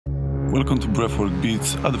Welcome to Breathwork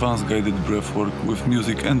Beats, advanced guided breathwork with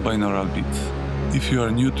music and binaural beats. If you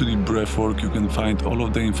are new to the breathwork, you can find all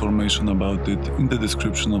of the information about it in the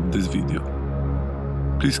description of this video.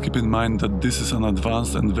 Please keep in mind that this is an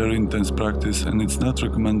advanced and very intense practice, and it's not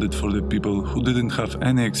recommended for the people who didn't have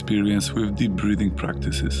any experience with deep breathing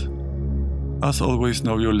practices. As always,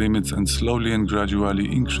 know your limits and slowly and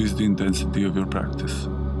gradually increase the intensity of your practice.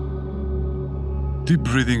 Deep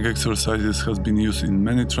breathing exercises has been used in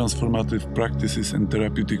many transformative practices and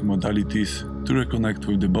therapeutic modalities to reconnect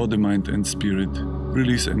with the body, mind and spirit,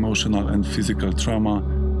 release emotional and physical trauma,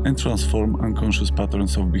 and transform unconscious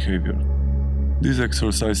patterns of behavior. This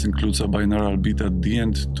exercise includes a binaural beat at the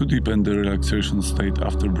end to deepen the relaxation state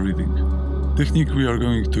after breathing. The technique we are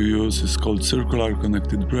going to use is called circular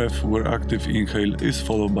connected breath, where active inhale is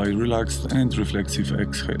followed by relaxed and reflexive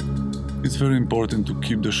exhale. It's very important to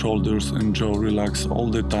keep the shoulders and jaw relaxed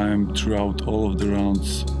all the time throughout all of the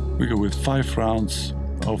rounds. We go with 5 rounds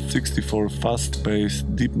of 64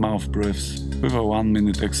 fast-paced, deep mouth breaths with a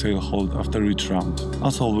 1-minute exhale hold after each round.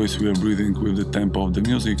 As always, we are breathing with the tempo of the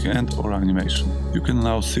music and/or animation. You can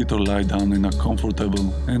now sit or lie down in a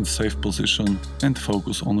comfortable and safe position and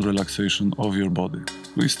focus on relaxation of your body.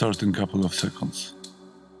 We start in a couple of seconds.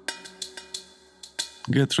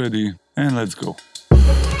 Get ready and let's go.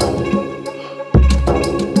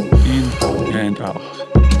 In and out.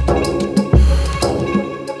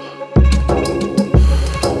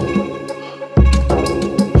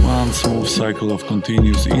 One smooth cycle of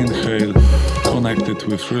continuous inhale connected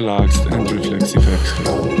with relaxed and reflexive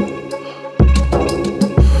exhale.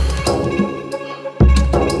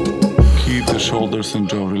 Keep the shoulders and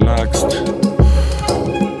jaw relaxed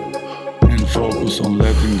and focus on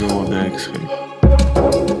letting go of the exhale.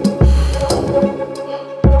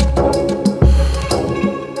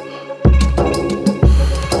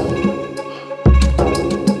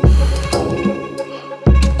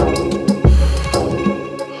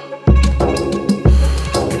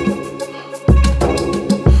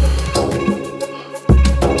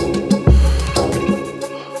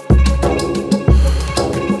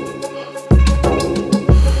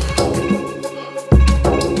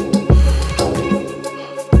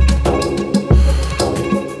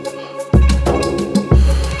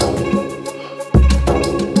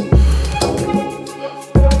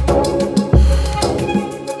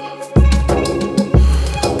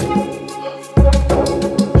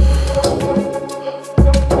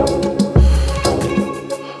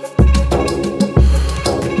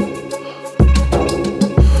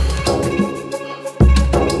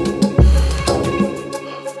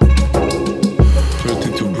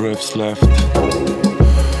 Left.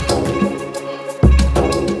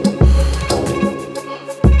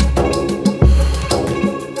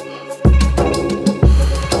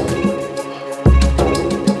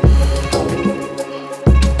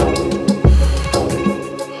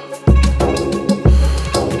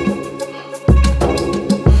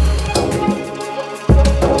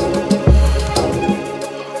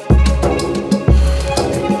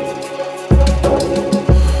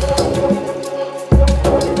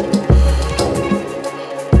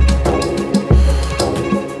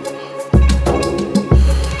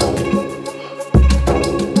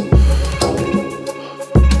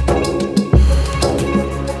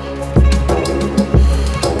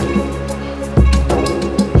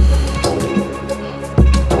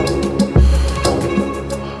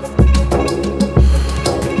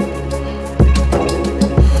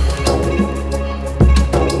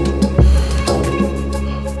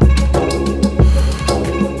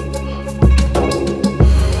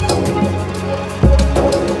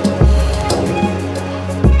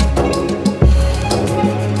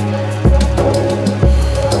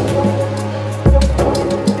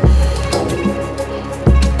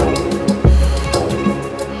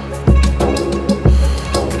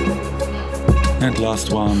 And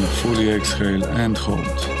last one, fully exhale and hold.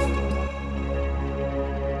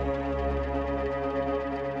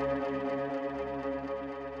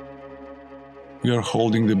 We are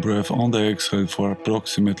holding the breath on the exhale for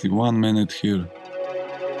approximately 1 minute here.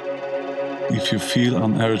 If you feel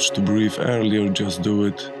an urge to breathe earlier, just do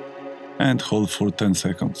it and hold for 10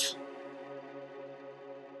 seconds.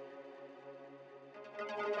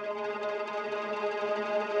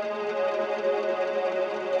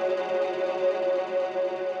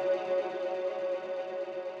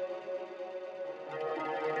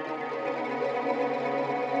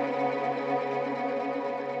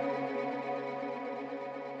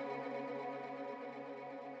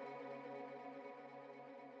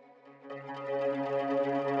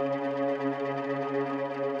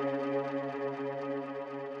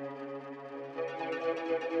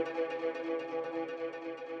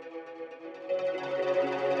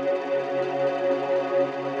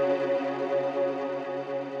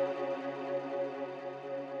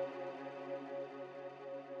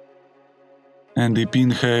 And deep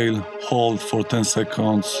inhale, hold for 10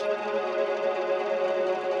 seconds.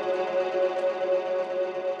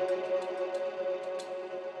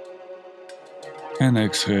 And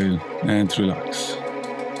exhale and relax.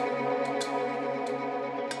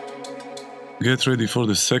 Get ready for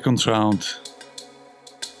the second round.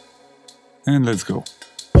 And let's go.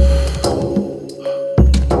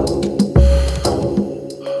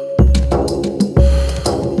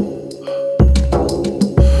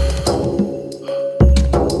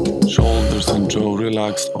 Shoulders and jaw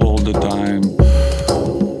relaxed all the time.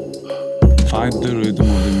 Find the rhythm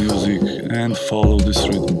of the music and follow this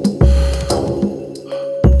rhythm.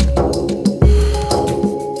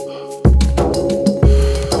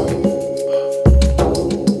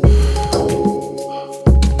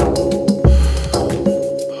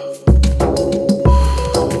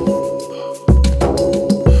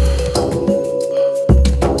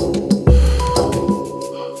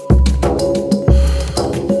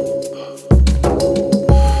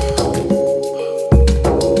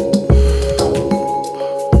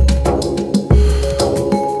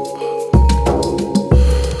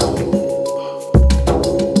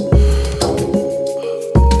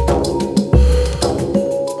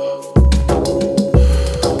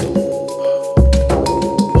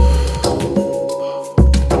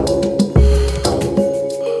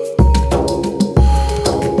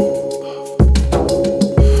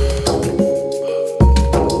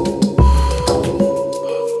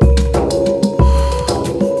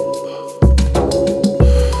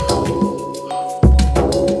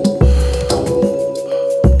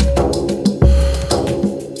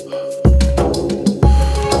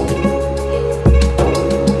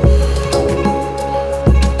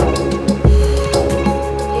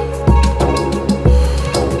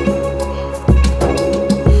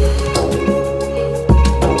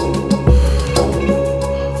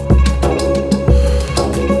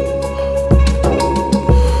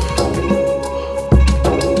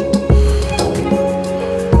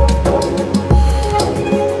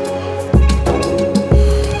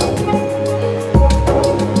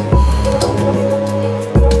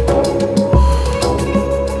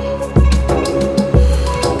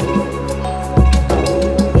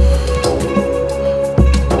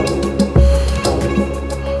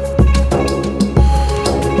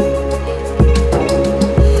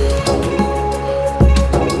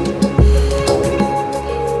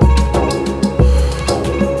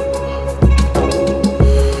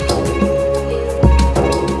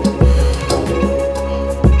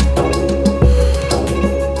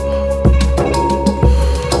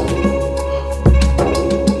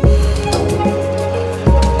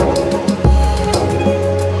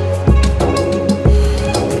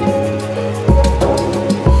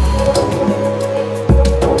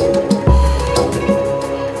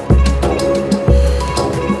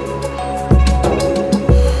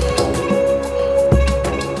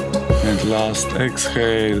 Last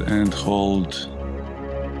exhale and hold.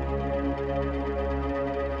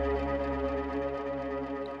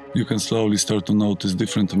 You can slowly start to notice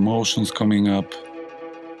different emotions coming up,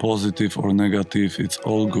 positive or negative, it's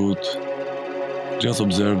all good. Just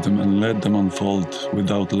observe them and let them unfold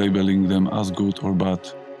without labeling them as good or bad.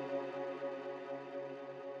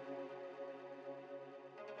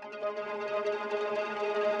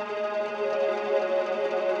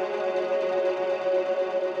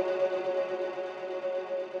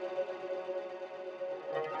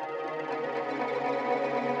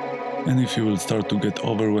 And if you will start to get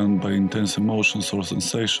overwhelmed by intense emotions or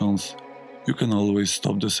sensations, you can always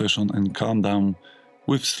stop the session and calm down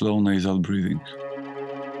with slow nasal breathing.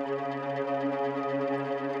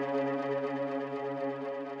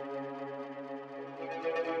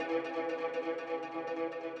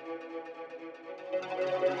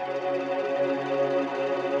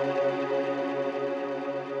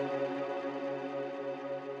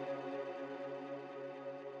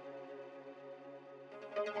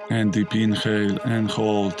 And deep inhale and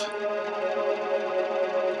hold.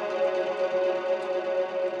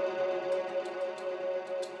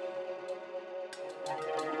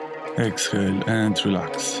 Exhale and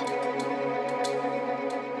relax.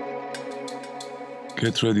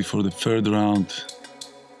 Get ready for the third round.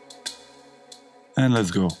 And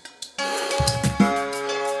let's go.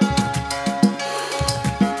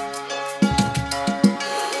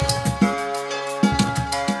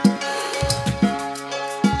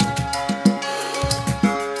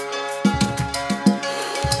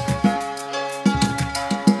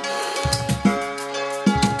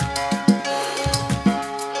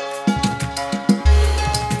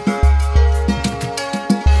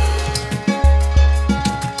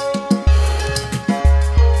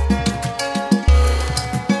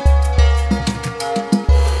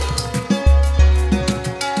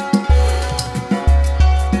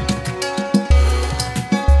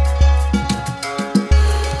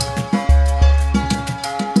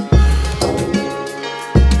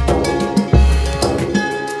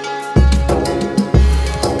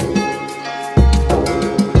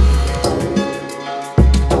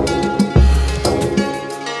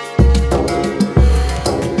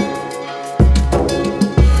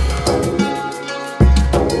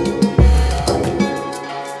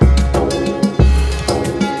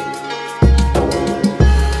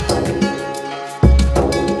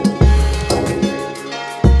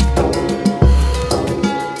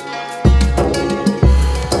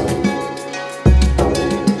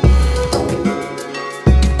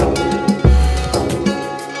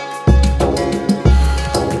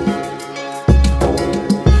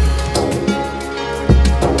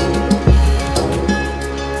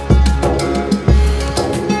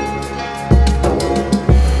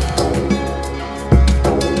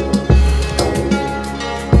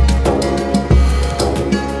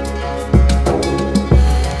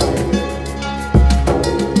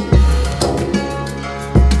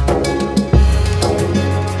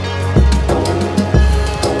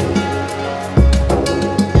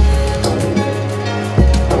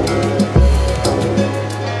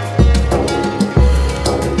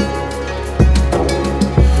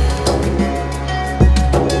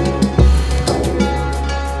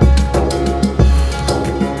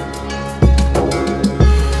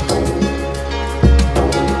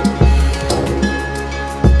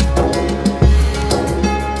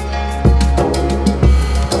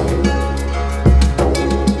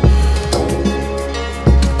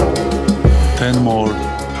 10 more.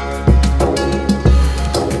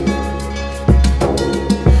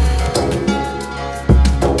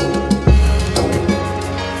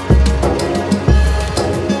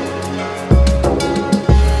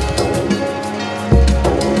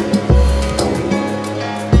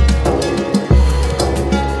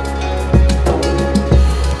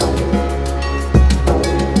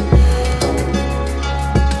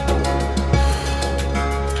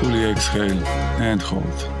 Fully exhale and hold.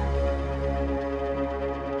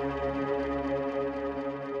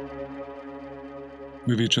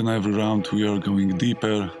 With each and every round we are going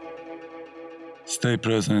deeper. Stay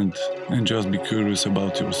present and just be curious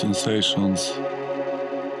about your sensations.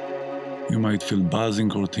 You might feel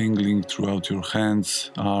buzzing or tingling throughout your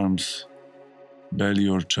hands, arms, belly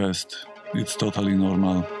or chest. It's totally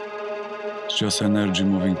normal. It's just energy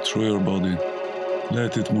moving through your body.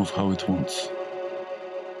 Let it move how it wants.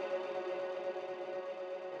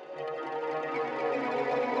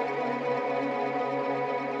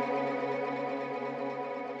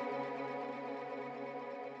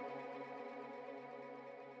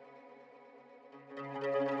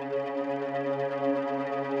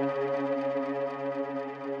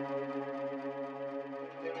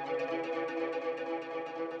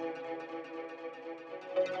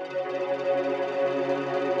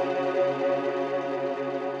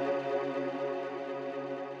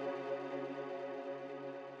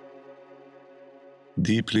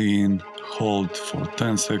 Deeply in, hold for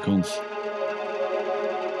 10 seconds.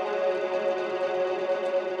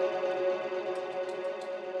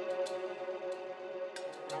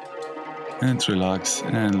 And relax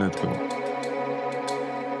and let go.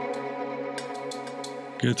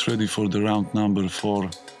 Get ready for the round number 4.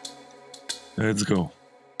 Let's go.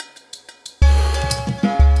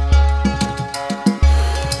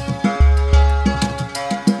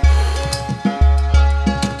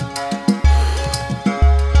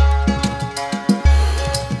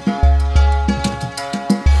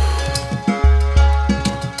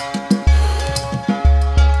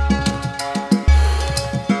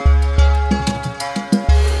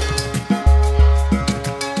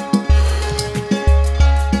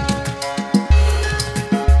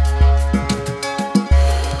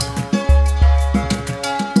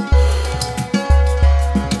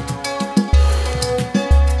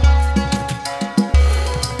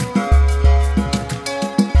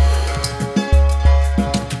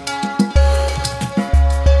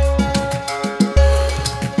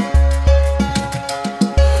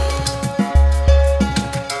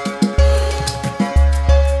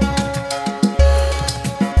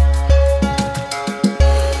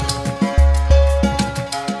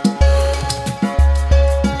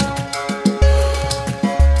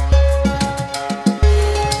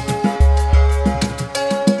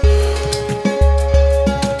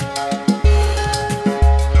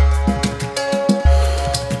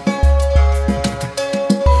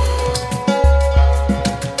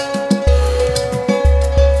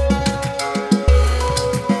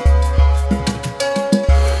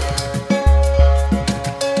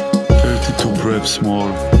 Breaths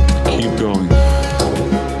more. Keep going.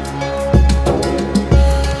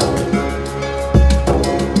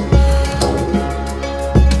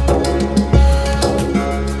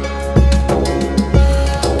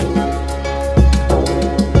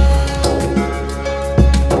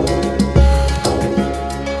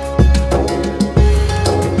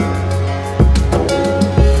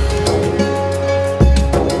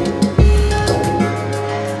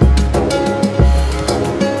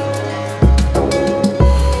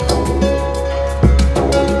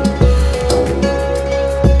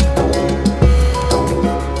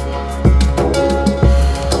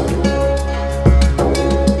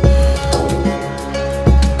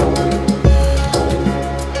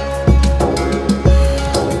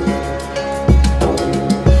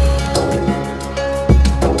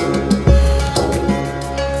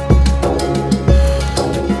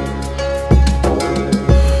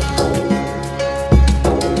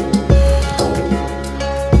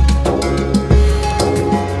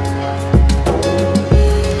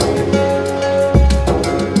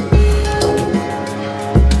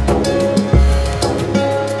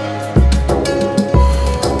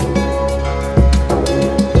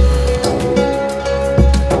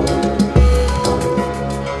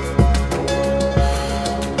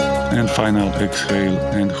 And final exhale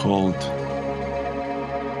and hold.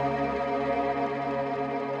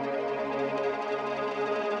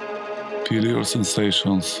 Feel your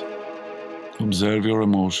sensations, observe your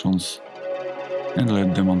emotions, and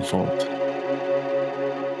let them unfold.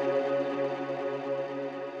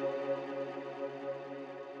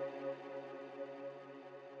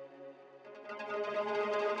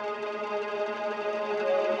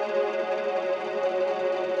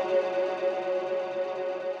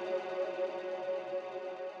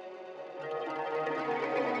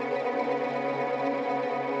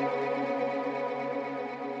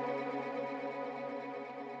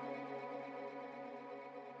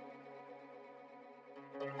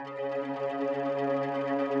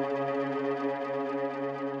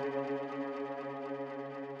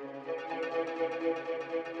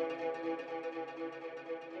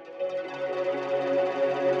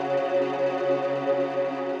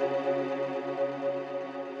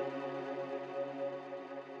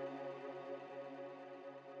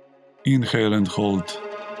 Inhale and hold.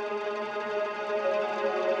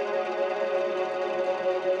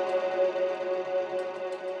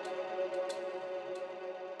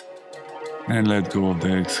 And let go of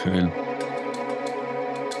the exhale.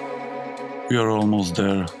 We are almost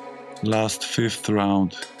there. Last fifth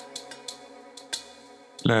round.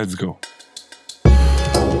 Let's go.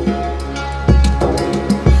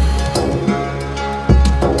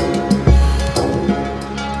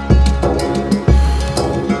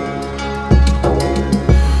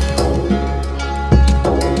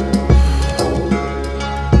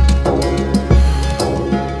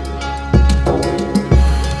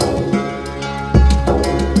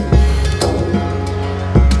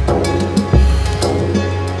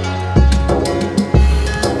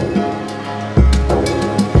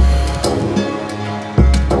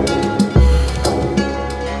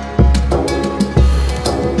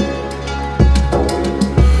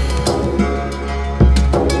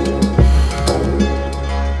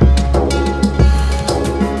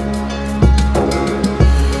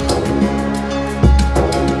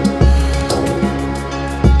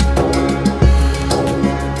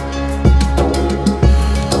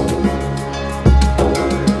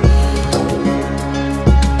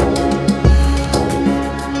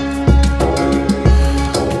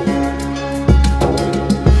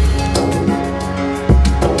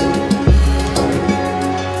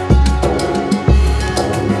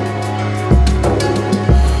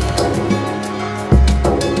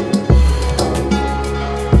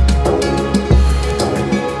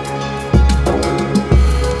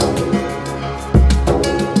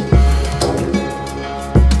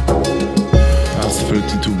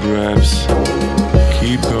 Breaths.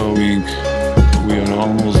 Keep going. We are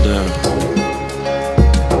almost there.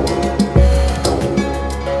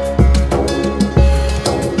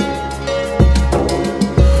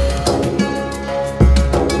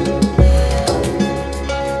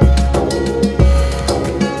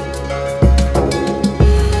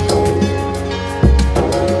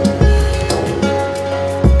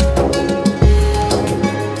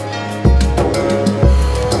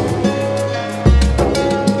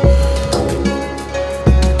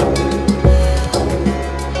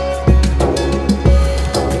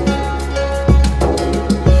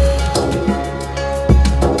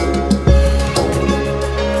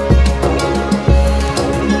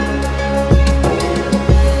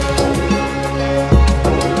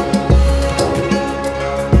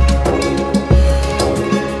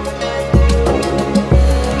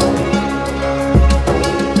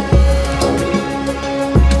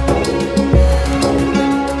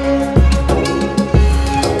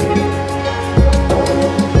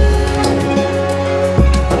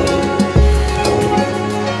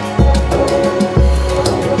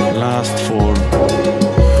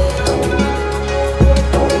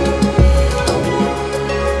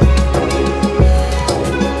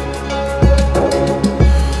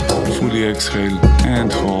 Exhale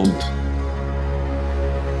and hold.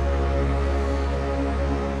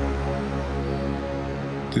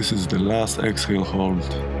 This is the last exhale hold.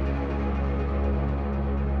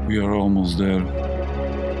 We are almost there.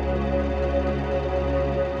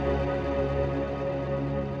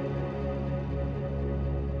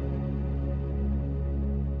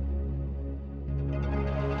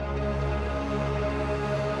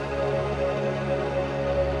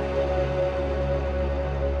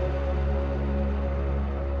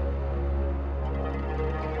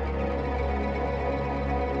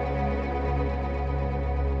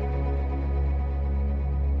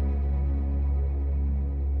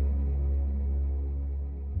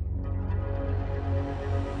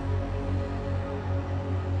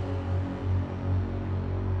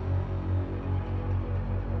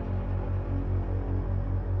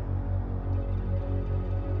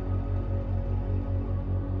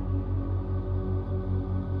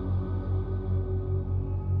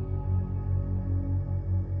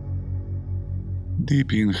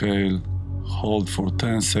 Deep inhale, hold for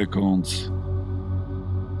 10 seconds.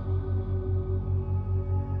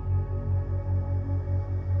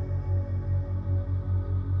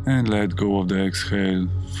 And let go of the exhale,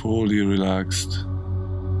 fully relaxed.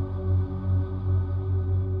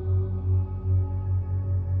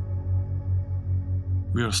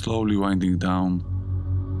 We are slowly winding down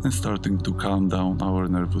and starting to calm down our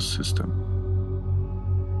nervous system.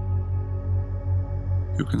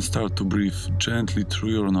 You can start to breathe gently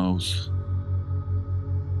through your nose.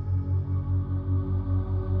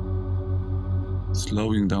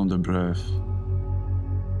 slowing down the breath.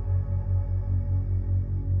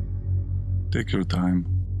 Take your time.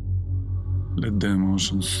 Let the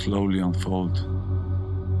emotions slowly unfold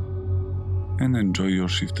and enjoy your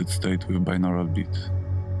shifted state with binaural beat.